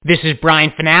This is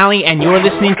Brian Finale, and you're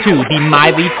listening to the My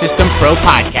Lead System Pro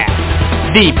podcast,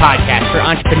 the podcast for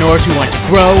entrepreneurs who want to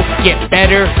grow, get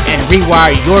better, and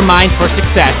rewire your mind for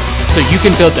success so you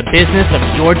can build the business of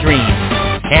your dreams.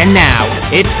 And now,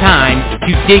 it's time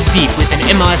to dig deep with an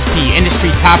MLSP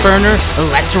industry top earner.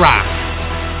 Let's rock.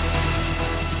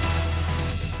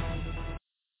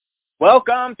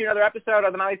 Welcome to another episode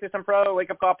of the My Lead System Pro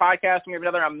Wake Up Call podcast. We have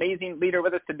another amazing leader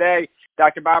with us today,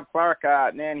 Dr. Bob Clarke.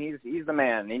 Man, he's the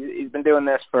man. He's been doing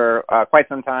this for quite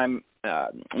some time.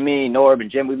 Me, Norb, and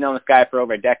Jim, we've known this guy for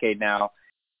over a decade now,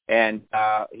 and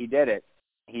he did it.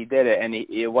 He did it, and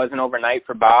it wasn't overnight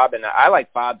for Bob. And I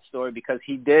like Bob's story because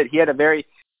he had a very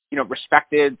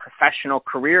respected professional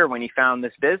career when he found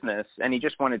this business, and he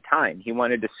just wanted time. He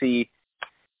wanted to see,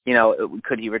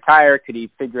 could he retire? Could he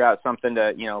figure out something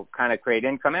to, kind of create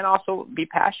income and also be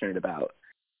passionate about?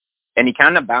 And he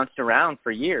kind of bounced around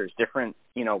for years, different,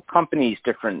 companies,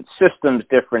 different systems,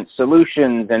 different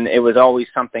solutions, and it was always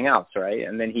something else, right?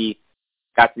 And then he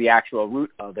got to the actual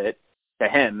root of it. To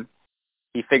him,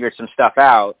 he figured some stuff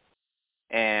out,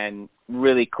 and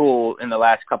really cool in the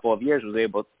last couple of years was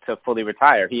able to fully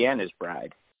retire, he and his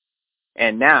bride.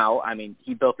 And now,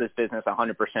 he built this business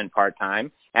 100%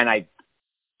 part-time, and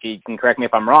he can correct me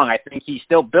if I'm wrong, I think he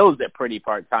still builds it pretty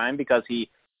part-time because he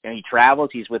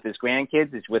travels, he's with his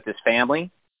grandkids, he's with his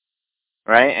family,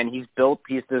 right? And he's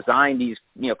designed, he's,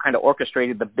 kind of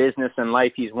orchestrated the business and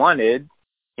life he's wanted.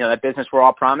 That business we're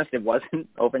all promised, it wasn't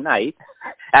overnight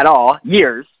at all.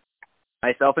 Years,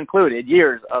 myself included,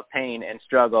 years of pain and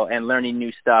struggle and learning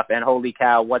new stuff and holy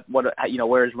cow, what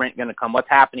where's rent going to come? What's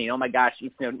happening? Oh my gosh,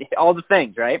 all the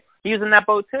things, right? He was in that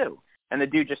boat too. And the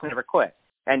dude just never quit.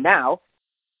 And now,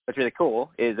 what's really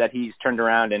cool is that he's turned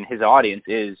around and his audience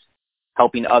is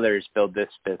helping others build this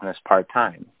business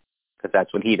part-time because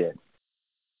that's what he did,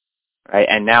 right?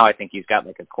 And now I think he's got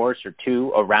like a course or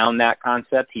two around that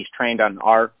concept. He's trained on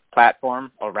our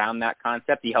platform around that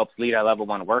concept. He helps lead our level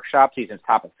 1 workshops. He's a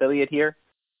top affiliate here,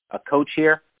 a coach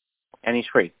here, and he's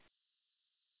free.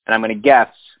 And I'm going to guess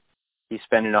he's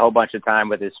spending a whole bunch of time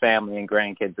with his family and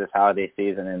grandkids this holiday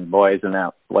season, and boy, isn't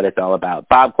that what it's all about.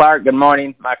 Bob Clarke, good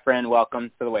morning, my friend. Welcome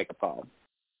to the Wake Up Call.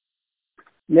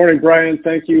 Morning, Brian.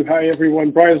 Thank you. Hi,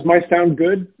 everyone. Brian, does my sound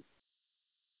good?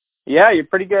 Yeah, you're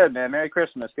pretty good, man. Merry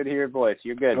Christmas. Good to hear your voice.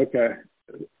 You're good. Okay.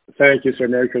 Thank you, sir.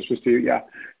 Merry Christmas to you. Yeah.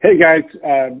 Hey, guys.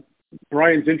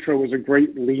 Brian's intro was a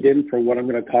great lead-in for what I'm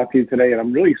going to talk to you today, and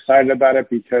I'm really excited about it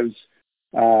because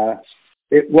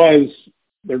it was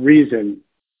the reason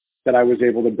that I was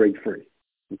able to break free.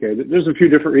 Okay, there's a few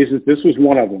different reasons. This was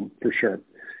one of them for sure.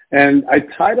 And I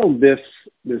titled this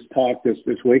talk, this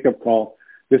wake-up call,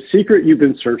 "The Secret You've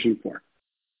Been Searching For."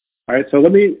 All right, so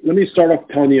let me start off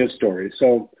telling you a story.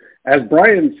 So as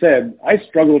Brian said, I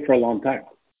struggled for a long time.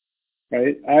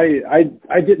 Right,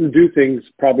 I didn't do things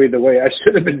probably the way I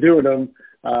should have been doing them.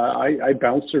 I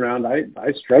bounced around.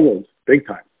 I struggled big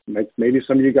time. Like maybe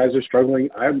some of you guys are struggling.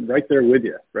 I'm right there with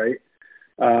you, right?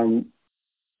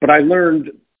 But I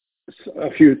learned a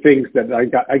few things that I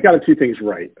got a few things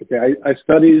right. Okay, I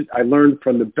studied, I learned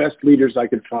from the best leaders I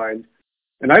could find,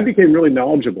 and I became really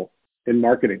knowledgeable in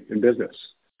marketing and business.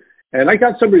 And I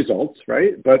got some results,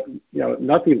 right? But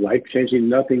nothing life-changing,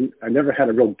 nothing. I never had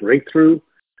a real breakthrough.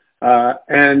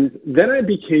 And then I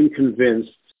became convinced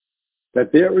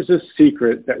that there was a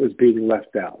secret that was being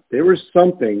left out. There was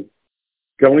something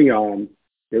going on.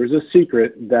 There was a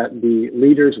secret that the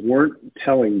leaders weren't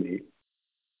telling me.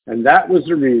 And that was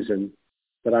the reason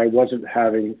that I wasn't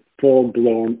having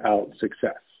full-blown out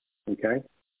success, okay?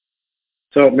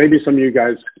 So maybe some of you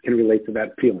guys can relate to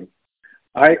that feeling.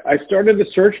 I started to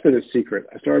search for this secret.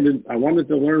 I wanted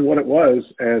to learn what it was,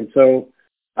 and so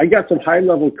I got some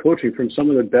high-level coaching from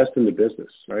some of the best in the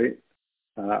business, right?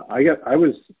 I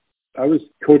was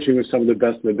coaching with some of the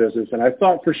best in the business, and I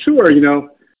thought for sure, yeah,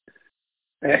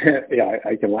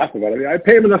 I can laugh about it. I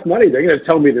pay them enough money; they're going to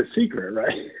tell me the secret,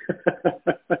 right?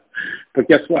 But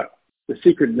guess what? The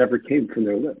secret never came from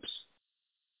their lips.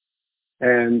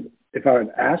 And if I would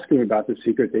ask them about the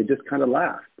secret, they just kind of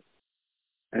laughed.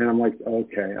 And I'm like,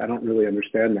 okay, I don't really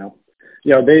understand now.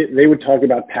 They would talk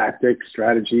about tactics,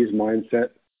 strategies,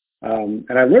 mindset. And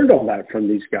I learned all that from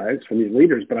these guys, from these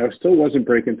leaders, but I still wasn't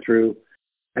breaking through.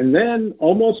 And then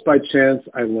almost by chance,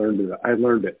 I learned it.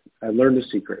 I learned the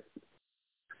secret.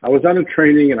 I was on a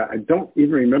training, and I don't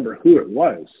even remember who it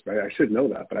was, right? I should know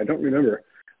that, but I don't remember.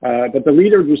 But the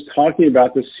leader was talking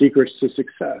about the secrets to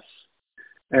success.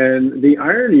 And the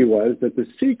irony was that the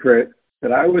secret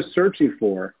that I was searching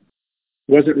for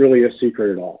wasn't really a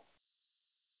secret at all.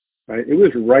 Right? It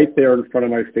was right there in front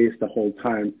of my face the whole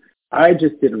time. I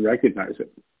just didn't recognize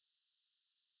it.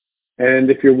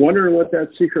 And if you're wondering what that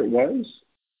secret was,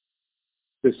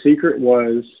 the secret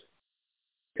was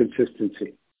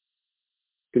consistency.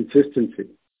 Consistency,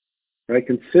 right?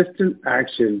 Consistent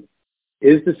action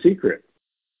is the secret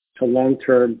to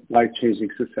long-term, life-changing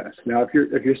success. Now, if you're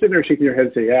sitting there shaking your head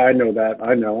and saying, "Yeah, I know that.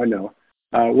 I know,"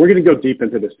 we're going to go deep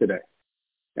into this today.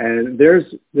 And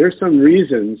there's some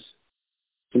reasons,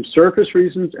 some surface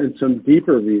reasons and some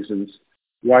deeper reasons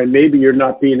why maybe you're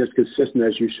not being as consistent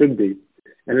as you should be.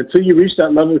 And until you reach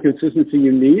that level of consistency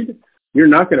you need, you're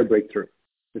not going to break through.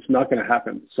 It's not going to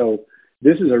happen. So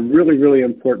this is a really, really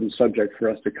important subject for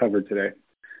us to cover today.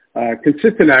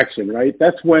 Consistent action, right?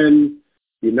 That's when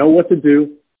you know what to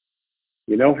do,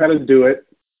 you know how to do it,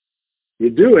 you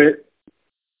do it,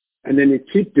 and then you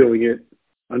keep doing it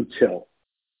until,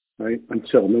 right?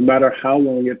 Until, no matter how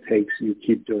long it takes, you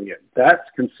keep doing it. That's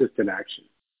consistent action,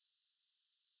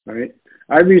 right?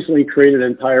 I recently created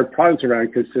an entire product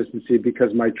around consistency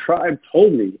because my tribe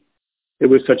told me it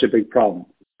was such a big problem.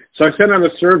 So I sent out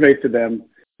a survey to them,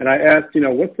 and I asked,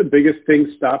 what's the biggest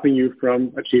thing stopping you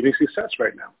from achieving success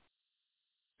right now?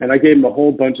 And I gave them a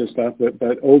whole bunch of stuff,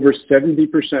 but over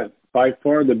 70%, by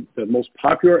far the most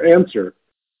popular answer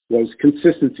was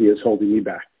consistency is holding me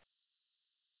back.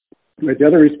 Right? The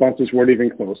other responses weren't even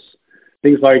close.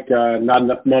 Things like not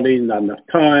enough money, not enough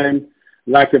time,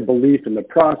 lack of belief in the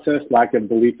process, lack of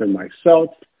belief in myself,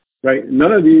 right?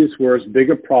 None of these were as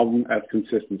big a problem as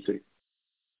consistency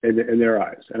in their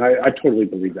eyes. And I totally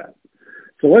believe that.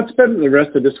 So let's spend the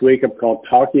rest of this wake-up call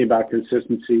talking about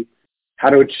consistency,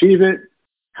 how to achieve it,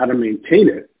 how to maintain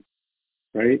it,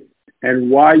 right?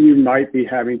 And why you might be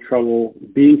having trouble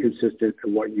being consistent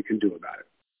and what you can do about it.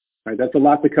 Right? That's a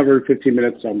lot to cover in 15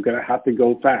 minutes, so I'm going to have to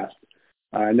go fast.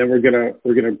 And then we're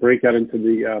gonna break out into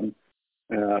the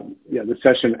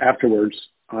session afterwards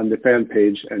on the fan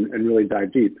page and really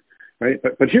dive deep, right?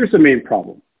 But here's the main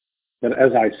problem, that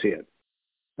as I see it,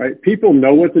 right? People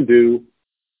know what to do,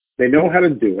 they know how to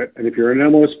do it, and if you're an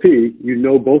MOSP, you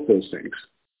know both those things,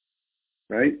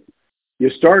 right? They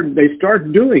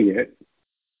start doing it,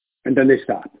 and then they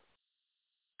stop.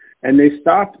 And they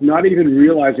stop not even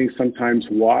realizing sometimes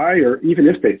why, or even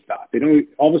if they stop. They don't,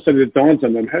 all of a sudden it dawns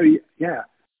on them, hey, yeah,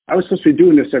 I was supposed to be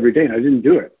doing this every day and I didn't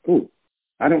do it. Oh,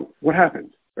 what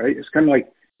happened, right? It's kind of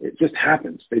like, it just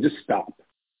happens. They just stop.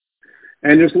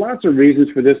 And there's lots of reasons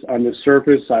for this on the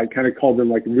surface. I kind of call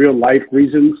them like real life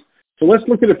reasons. So let's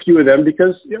look at a few of them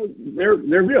because, they're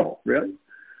real, really.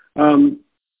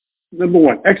 Number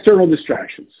one, external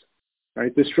distractions,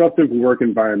 right? Disruptive work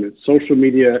environment, social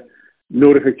media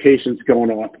notifications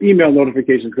going off, email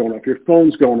notifications going off, your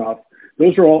phone's going off.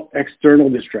 Those are all external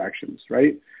distractions,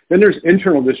 right? Then there's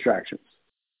internal distractions,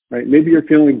 right? Maybe you're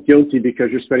feeling guilty because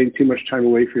you're spending too much time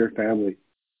away from your family.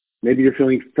 Maybe you're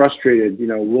feeling frustrated,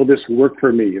 will this work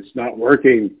for me? It's not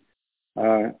working.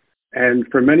 And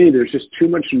for many, there's just too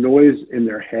much noise in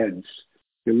their heads.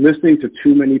 You're listening to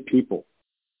too many people,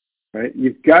 right?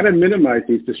 You've got to minimize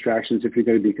these distractions if you're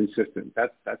going to be consistent.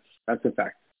 That's a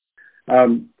fact.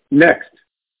 Next,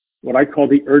 what I call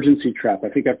the urgency trap. I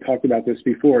think I've talked about this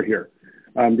before here.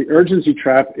 The urgency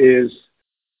trap is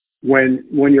when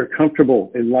you're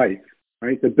comfortable in life,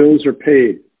 right? The bills are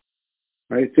paid,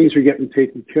 right? Things are getting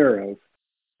taken care of.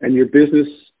 And your business,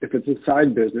 if it's a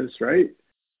side business, right?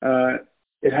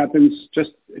 It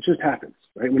just happens,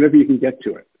 right? Whenever you can get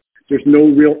to it. There's no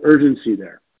real urgency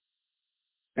there.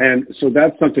 And so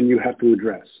that's something you have to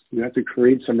address. You have to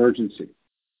create some urgency.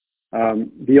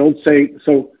 The old saying,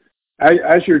 so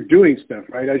as you're doing stuff,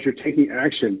 right, as you're taking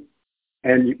action,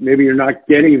 and maybe you're not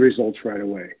getting results right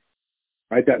away,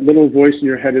 right, that little voice in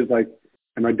your head is like,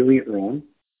 am I doing it wrong,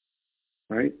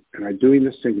 right? Am I doing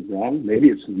this thing wrong? Maybe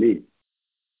it's me.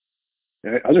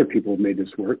 Other people have made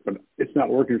this work, but it's not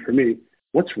working for me.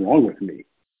 What's wrong with me,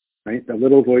 right? That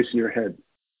little voice in your head,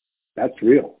 that's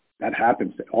real. That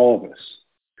happens to all of us.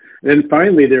 And then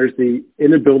finally, there's the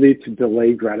inability to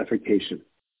delay gratification.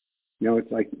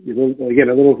 It's like, again,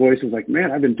 a little voice is like,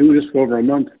 man, I've been doing this for over a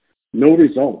month, no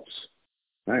results,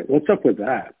 right? What's up with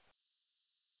that,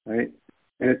 right?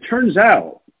 And it turns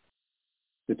out,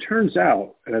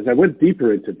 and as I went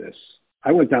deeper into this,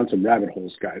 I went down some rabbit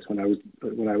holes, guys, when I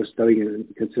was studying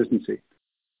consistency.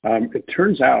 It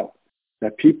turns out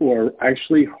that people are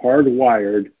actually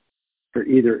hardwired for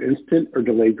either instant or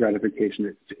delayed gratification.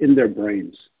 It's in their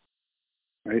brains,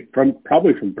 right?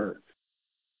 Probably from birth.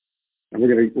 And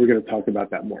we're gonna talk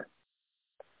about that more.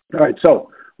 All right,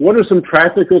 so what are some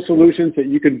practical solutions that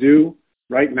you can do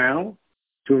right now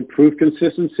to improve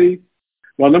consistency?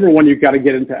 Well, number one, you've got to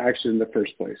get into action in the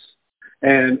first place.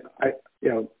 And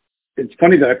it's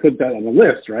funny that I put that on the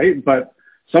list, right? But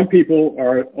Some people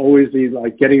are always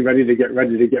like getting ready to get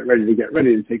ready to get ready to get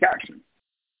ready to take action,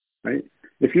 right?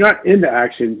 If you're not into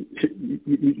action,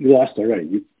 you lost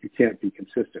already. You can't be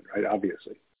consistent, right?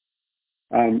 Obviously.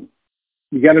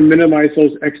 You got to minimize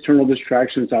those external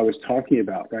distractions I was talking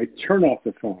about, right? Turn off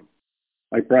the phone.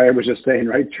 Like Brian was just saying,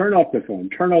 right? Turn off the phone.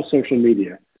 Turn off social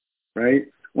media, right?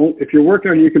 If you're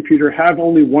working on your computer, have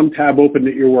only one tab open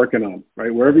that you're working on,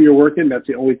 right? Wherever you're working, that's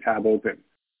the only tab open.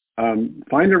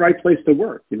 Find the right place to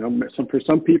work. You know, for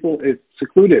some people, it's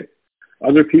secluded.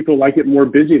 Other people like it more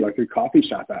busy, like a coffee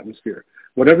shop atmosphere.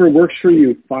 Whatever works for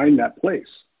you, find that place.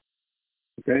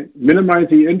 Okay? Minimize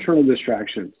the internal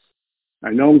distractions.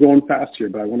 I know I'm going fast here,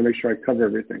 but I want to make sure I cover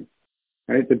everything.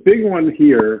 Right? The big one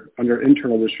here under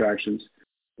internal distractions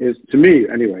is, to me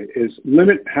anyway, is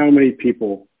limit how many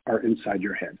people are inside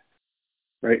your head.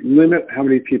 Right? Limit how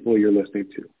many people you're listening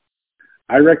to.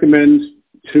 I recommend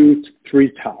 2 to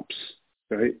 3 tops.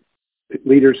 Right?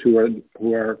 Leaders who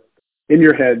are in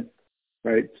your head,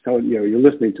 right? Telling you're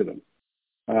listening to them.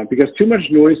 Because too much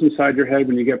noise inside your head,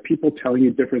 when you get people telling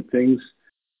you different things,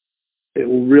 it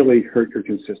will really hurt your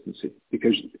consistency,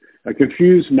 because a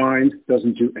confused mind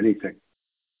doesn't do anything,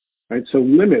 right? So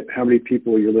limit how many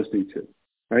people you're listening to,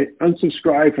 right?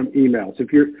 Unsubscribe from emails.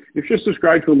 If you're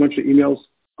subscribed to a bunch of emails,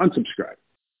 unsubscribe.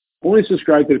 Only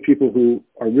subscribe to the people who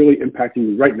are really impacting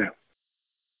you right now,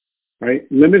 right?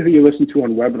 Limit who you listen to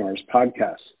on webinars,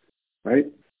 podcasts, right?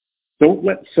 Don't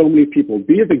let so many people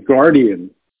be the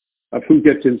guardian of who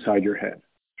gets inside your head.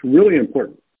 It's really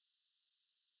important.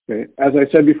 Okay? As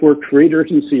I said before, create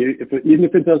urgency. Even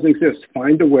if it doesn't exist,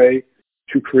 find a way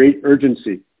to create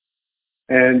urgency.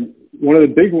 And one of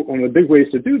the big ways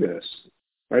to do this,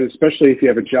 right, especially if you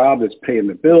have a job that's paying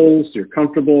the bills, you're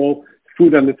comfortable,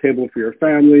 food on the table for your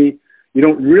family, you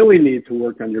don't really need to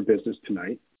work on your business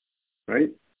tonight, right?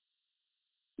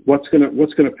 What's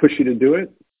gonna push you to do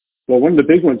it? Well, one of the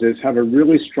big ones is have a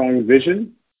really strong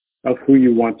vision of who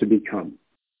you want to become,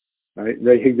 right?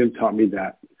 Ray Higdon taught me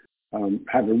that.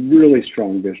 Have a really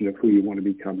strong vision of who you want to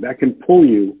become. That can pull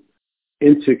you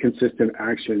into consistent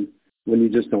action when you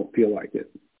just don't feel like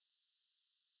it,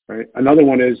 right? Another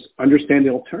one is understand the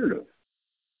alternative,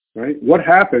 right? What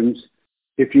happens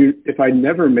if I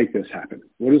never make this happen?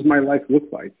 What does my life look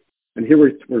like? And here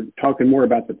we're talking more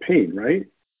about the pain, right?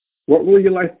 What will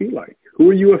your life be like? Who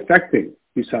are you affecting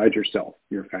besides yourself?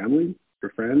 Your family?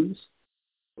 Your friends?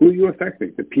 Who are you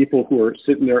affecting? The people who are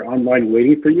sitting there online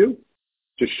waiting for you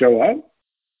to show up?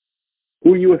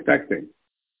 Who are you affecting?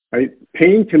 Right?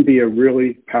 Pain can be a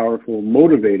really powerful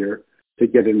motivator to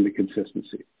get into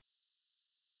consistency.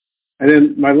 And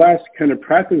then my last kind of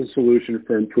practical solution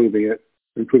for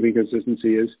improving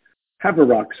consistency is have a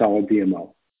rock solid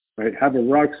DMO, right? Have a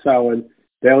rock solid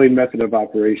daily method of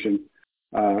operation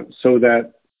so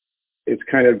that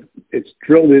it's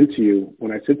drilled into you.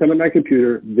 When I sit down at my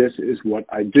computer, this is what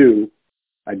I do.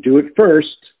 I do it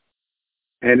first,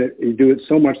 and you do it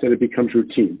so much that it becomes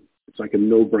routine. It's like a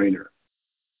no-brainer,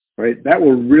 right? That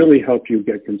will really help you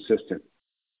get consistent.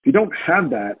 If you don't have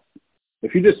that,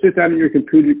 if you just sit down at your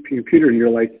computer and you're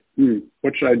like,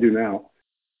 what should I do now?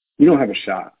 You don't have a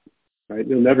shot, right?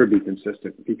 You'll never be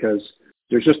consistent because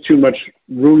there's just too much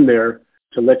room there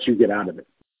to let you get out of it.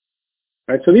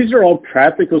 Right? So these are all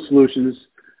practical solutions,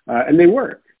 and they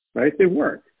work, right? They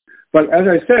work. But as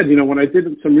I said, when I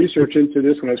did some research into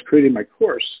this when I was creating my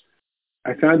course,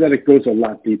 I found that it goes a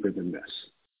lot deeper than this,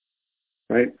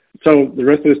 right? So the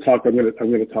rest of this talk, I'm going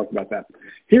to talk about that.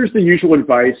 Here's the usual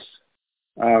advice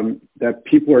that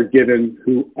people are given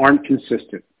who aren't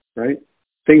consistent, right?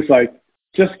 Things like,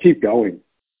 just keep going,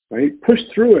 right? Push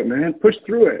through it, man. Push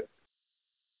through it.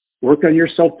 Work on your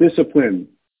self-discipline.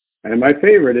 And my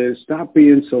favorite is stop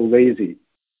being so lazy,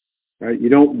 right? You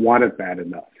don't want it bad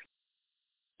enough.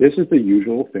 This is the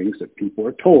usual things that people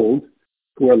are told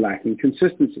who are lacking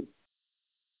consistency.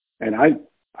 And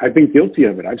I've been guilty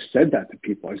of it. I've said that to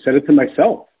people. I've said it to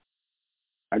myself.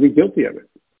 I've been guilty of it.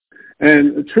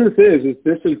 And the truth is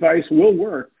this advice will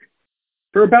work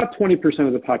for about 20%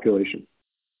 of the population,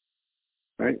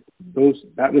 right?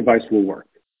 That advice will work.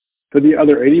 For the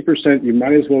other 80%, you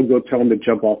might as well go tell them to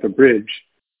jump off a bridge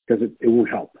because it won't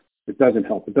help. It doesn't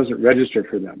help. It doesn't register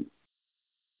for them.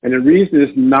 And the reason is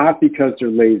not because they're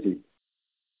lazy.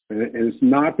 And it's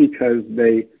not because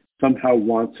they somehow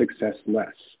want success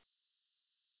less.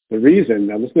 The reason,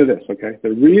 now listen to this, okay?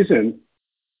 The reason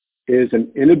is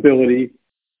an inability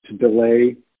to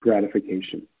delay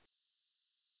gratification,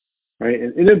 right?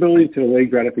 An inability to delay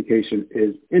gratification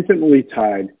is intimately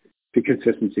tied to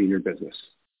consistency in your business.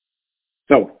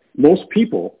 So most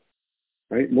people,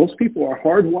 right? Most people are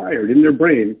hardwired in their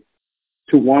brain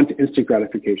to want instant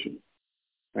gratification,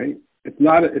 right? it's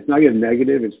not a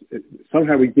negative.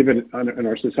 Somehow we give it in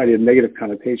our society a negative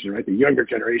connotation, right? The younger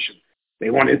generation, they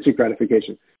want instant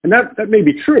gratification, and that may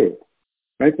be true,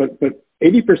 right? But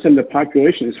 80% of the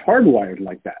population is hardwired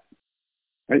like that,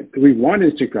 right? We want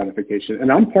instant gratification,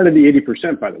 and I'm part of the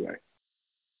 80%, by the way,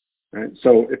 right?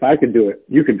 So if I can do it,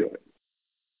 you can do it,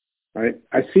 right?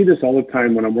 I see this all the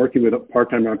time when I'm working with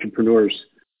part-time entrepreneurs,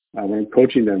 when I'm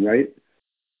coaching them, right?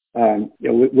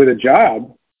 With a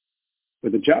job,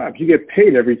 you get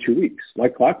paid every 2 weeks,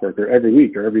 like clockwork, or every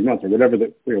week, or every month, or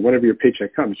whatever your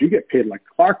paycheck comes. You get paid like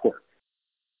clockwork,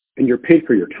 and you're paid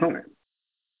for your time.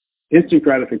 Instant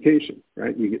gratification,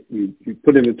 right? You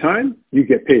put in the time, you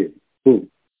get paid. Boom.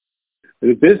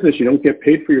 In a business, you don't get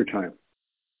paid for your time,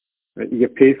 right? You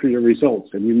get paid for your results,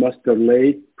 and you must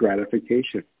delay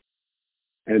gratification.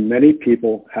 And many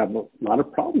people have a lot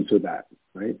of problems with that,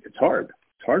 right? It's hard.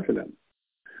 It's hard for them.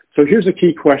 So here's a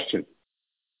key question.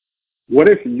 What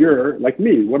if you're, like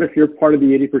me, what if you're part of the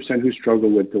 80% who struggle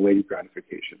with delayed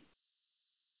gratification?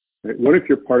 Right? What if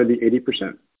you're part of the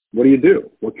 80%? What do?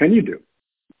 What can you do?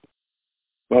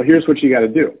 Well, here's what you got to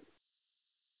do.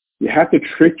 You have to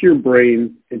trick your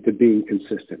brain into being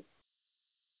consistent.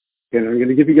 And I'm going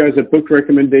to give you guys a book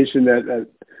recommendation that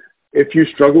if you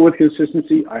struggle with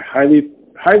consistency, I highly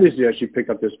suggest you pick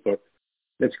up this book.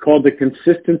 It's called The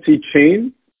Consistency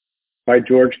Chain by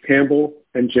George Campbell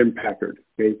and Jim Packard.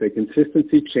 Okay? The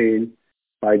Consistency Chain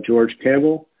by George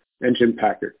Campbell and Jim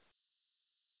Packard.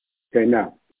 Okay,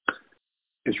 now,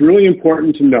 it's really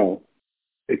important to know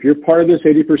if you're part of this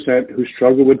 80% who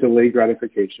struggle with delayed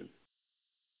gratification,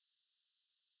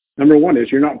 number one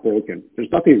is you're not broken.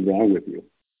 There's nothing wrong with you,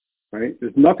 right?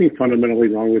 There's nothing fundamentally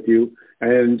wrong with you.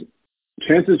 And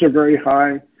chances are very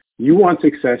high you want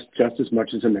success just as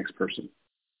much as the next person.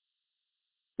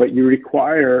 But you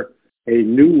require a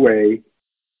new way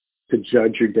to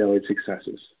judge your daily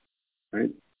successes, right?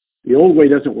 The old way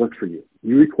doesn't work for you.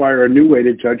 You require a new way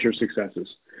to judge your successes.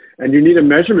 And you need a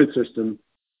measurement system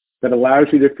that allows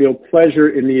you to feel pleasure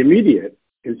in the immediate,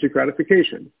 instant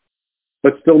gratification,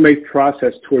 but still make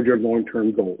progress toward your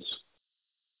long-term goals,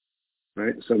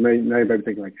 right? So now you might be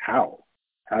thinking, like,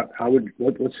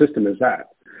 what system is that?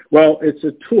 Well, it's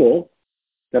a tool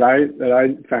that I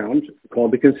found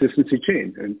called the Consistency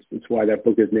Chain, and it's why that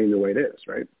book is named the way it is,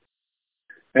 right?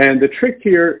 And the trick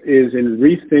here is in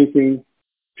rethinking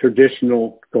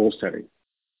traditional goal setting,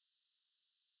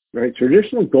 right?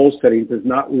 Traditional goal setting does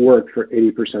not work for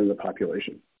 80% of the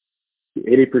population. The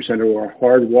 80% who are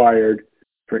hardwired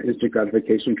for instant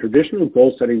gratification, traditional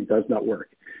goal setting does not work.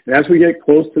 And as we get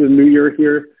close to the new year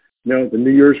here, the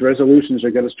New Year's resolutions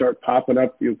are going to start popping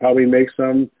up. You'll probably make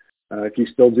some if you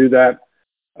still do that.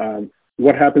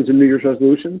 What happens in New Year's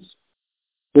resolutions?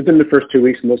 Within the first 2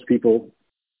 weeks, most people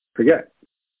forget,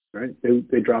 right?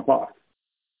 They drop off.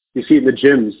 You see it in the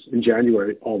gyms in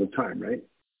January all the time, right?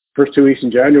 First 2 weeks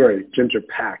in January, gyms are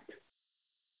packed,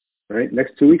 right?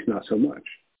 Next 2 weeks, not so much.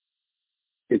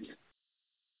 It's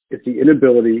the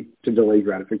inability to delay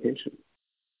gratification,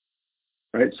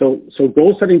 right? So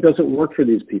goal setting doesn't work for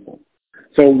these people.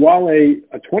 So while a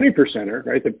 20%er,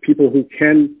 right, the people who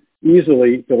can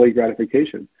easily delay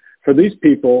gratification, for these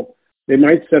people, they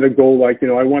might set a goal like,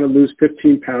 I want to lose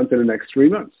 15 pounds in the next 3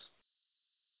 months.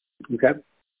 Okay?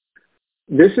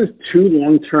 This is too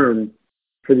long-term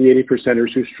for the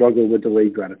 80%ers who struggle with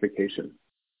delayed gratification,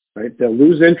 right? They'll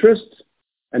lose interest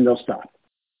and they'll stop,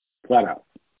 flat out.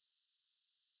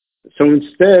 So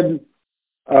instead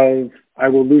of, I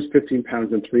will lose 15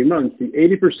 pounds in 3 months, the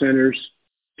 80%ers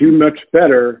do much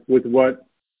better with what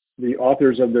the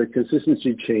authors of the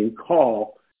Consistency Chain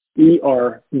call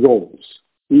ER goals.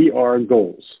 ER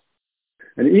goals.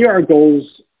 And ER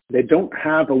goals, they don't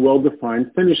have a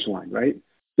well-defined finish line, right?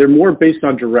 They're more based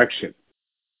on direction.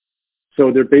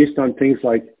 So they're based on things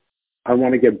like, I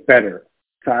want to get better,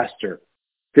 faster,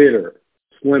 fitter,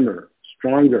 slimmer,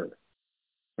 stronger,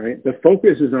 right? The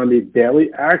focus is on the daily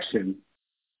action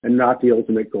and not the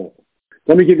ultimate goal.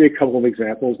 Let me give you a couple of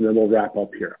examples and then we'll wrap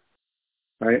up here.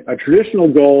 Right? A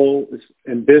traditional goal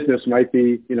in business might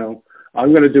be,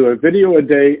 I'm going to do a video a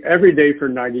day, every day for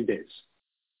 90 days.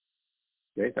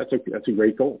 Okay, that's a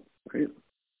great goal. Right?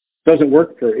 Doesn't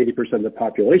work for 80% of the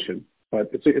population, but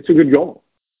it's a good goal.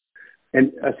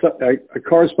 And a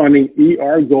corresponding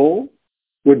ER goal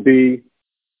would be,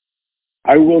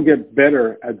 I will get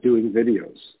better at doing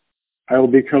videos. I will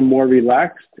become more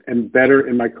relaxed and better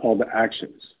in my call to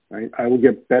actions. Right? I will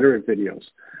get better at videos.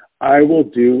 I will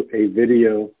do a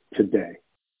video today.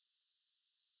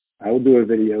 I will do a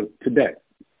video today.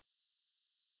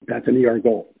 That's an ER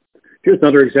goal. Here's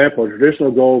another example. A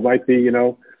traditional goal might be,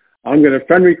 I'm going to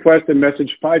friend request and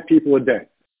message 5 people a day.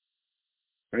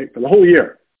 right? For the whole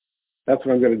year. That's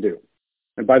what I'm going to do.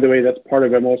 And by the way, that's part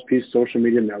of MLSP's social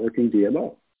media networking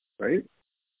DMO, right?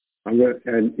 I'm going to,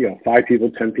 and 5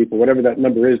 people, 10 people, whatever that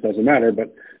number is, doesn't matter.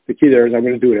 But the key there is I'm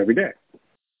going to do it every day,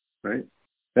 right?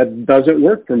 That doesn't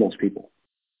work for most people.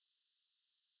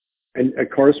 And a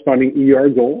corresponding ER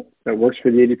goal that works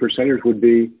for the 80%ers would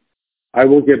be, I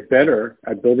will get better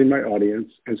at building my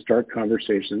audience and start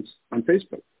conversations on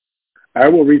Facebook. I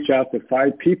will reach out to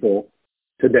 5 people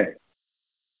today.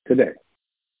 Okay,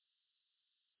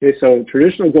 so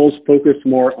traditional goals focus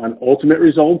more on ultimate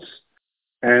results.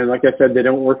 And like I said, they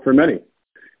don't work for many.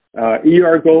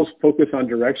 ER goals focus on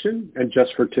direction and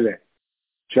just for today.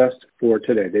 Just for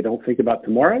today. They don't think about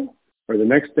tomorrow or the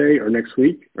next day or next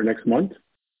week or next month.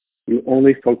 You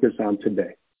only focus on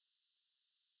today.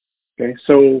 Okay,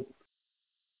 so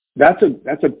that's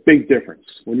a big difference.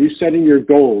 When you're setting your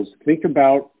goals, think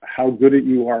about how good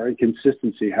you are in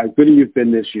consistency, how good you've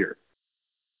been this year.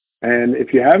 And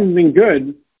if you haven't been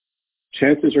good,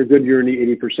 chances are good you're in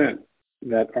the 80%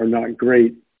 that are not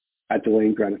great at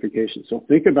delaying gratification. So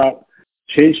think about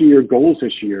changing your goals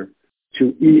this year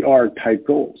to ER type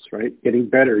goals, right? Getting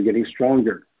better, getting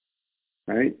stronger,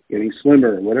 right? Getting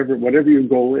slimmer, whatever your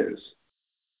goal is,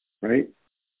 right?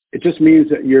 It just means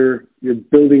that you're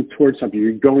building towards something.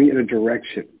 You're going in a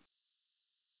direction.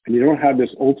 And you don't have this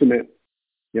ultimate,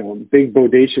 big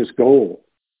bodacious goal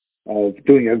of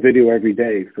doing a video every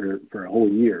day for a whole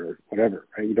year or whatever,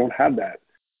 right? You don't have that.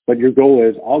 But your goal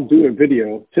is, I'll do a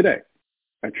video today.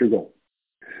 That's your goal.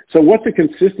 So what's a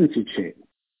consistency chain?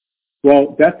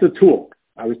 Well, that's the tool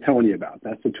I was telling you about.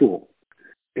 That's the tool.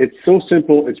 It's so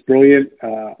simple. It's brilliant.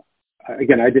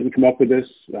 Again, I didn't come up with this.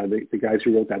 The guys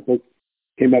who wrote that book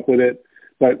came up with it.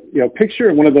 But,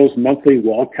 picture one of those monthly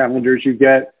wall calendars you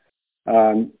get.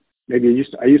 Maybe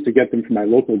I used to get them from my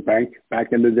local bank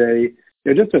back in the day.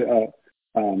 Just a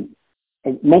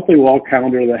monthly wall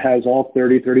calendar that has all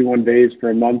 30, 31 days for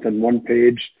a month and one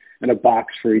page and a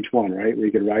box for each one, right, where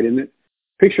you can write in it.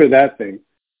 Picture that thing,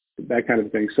 that kind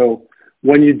of thing. So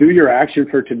when you do your action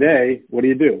for today, what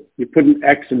do? You put an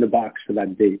X in the box for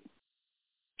that date.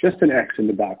 Just an X in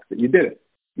the box that you did it.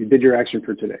 You did your action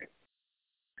for today.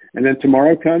 And then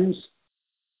tomorrow comes,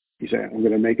 you say, I'm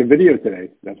going to make a video today.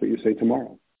 That's what you say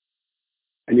tomorrow.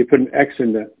 And you put an X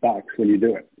in the box when you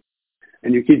do it.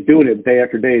 And you keep doing it day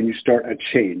after day, and you start a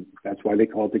chain. That's why they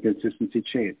call it the consistency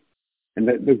chain. And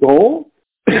the goal,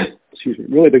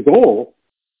 really the goal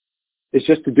is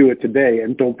just to do it today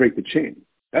and don't break the chain.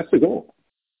 That's the goal.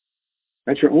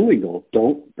 That's your only goal.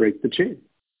 Don't break the chain.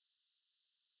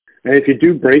 And if you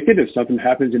do break it, if something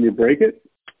happens and you break it,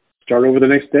 start over the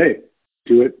next day.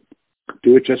 Do it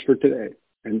just for today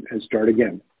and start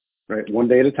again, right? One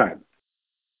day at a time.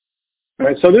 All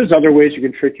right, so there's other ways you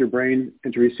can trick your brain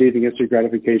into receiving instant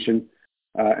gratification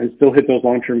and still hit those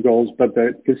long-term goals. But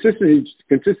the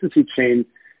consistency chain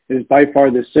is by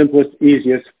far the simplest,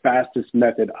 easiest, fastest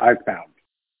method I've found.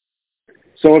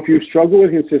 So if you struggle with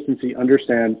consistency,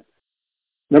 understand,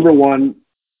 number one,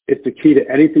 it's the key to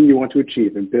anything you want to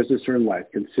achieve in business or in life.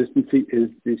 Consistency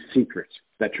is the secret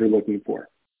that you're looking for.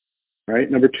 Right?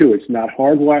 Number two, it's not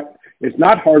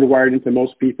hardwired into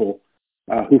most people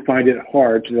who find it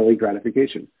hard to delay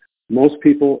gratification. Most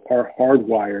people are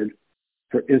hardwired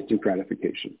for instant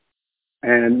gratification.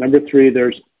 And number three,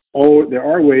 there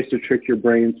are ways to trick your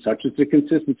brain, such as the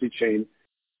consistency chain,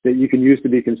 that you can use to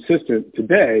be consistent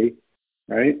today,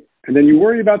 right? And then you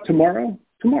worry about tomorrow.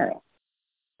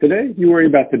 Today, you worry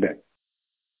about today.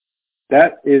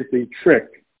 That is the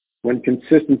trick when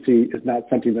consistency is not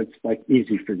something that's like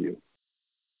easy for you,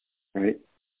 right?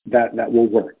 That will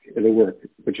work. It'll work,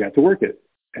 but you have to work it.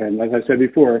 And as I said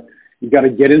before, you got to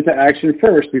get into action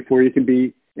first before you can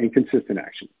be in consistent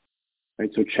action,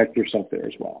 right? So check yourself there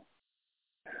as well.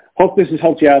 Hope this has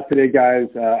helped you out today, guys.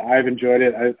 I've enjoyed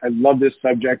it. I love this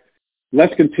subject.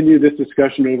 Let's continue this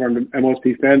discussion over on the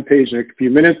MLSP fan page in a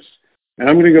few minutes. And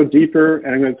I'm going to go deeper,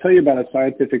 and I'm going to tell you about a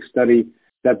scientific study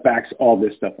that backs all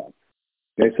this stuff up.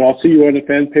 Okay, so I'll see you on the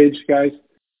fan page, guys,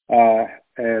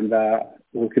 and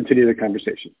we'll continue the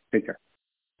conversation. Take care.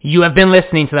 You have been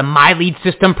listening to the My Lead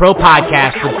System Pro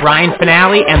podcast with Brian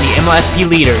Finale and the MLSP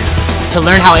leaders. To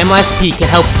learn how MLSP can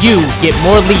help you get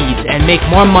more leads and make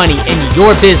more money in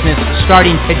your business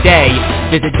starting today,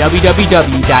 visit www.mlsp.com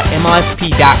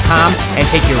and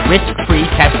take your risk-free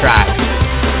test drive.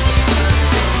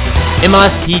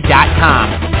 MLSP.com.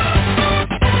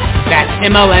 That's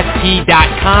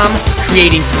MLSP.com,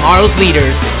 creating tomorrow's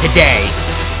leaders today.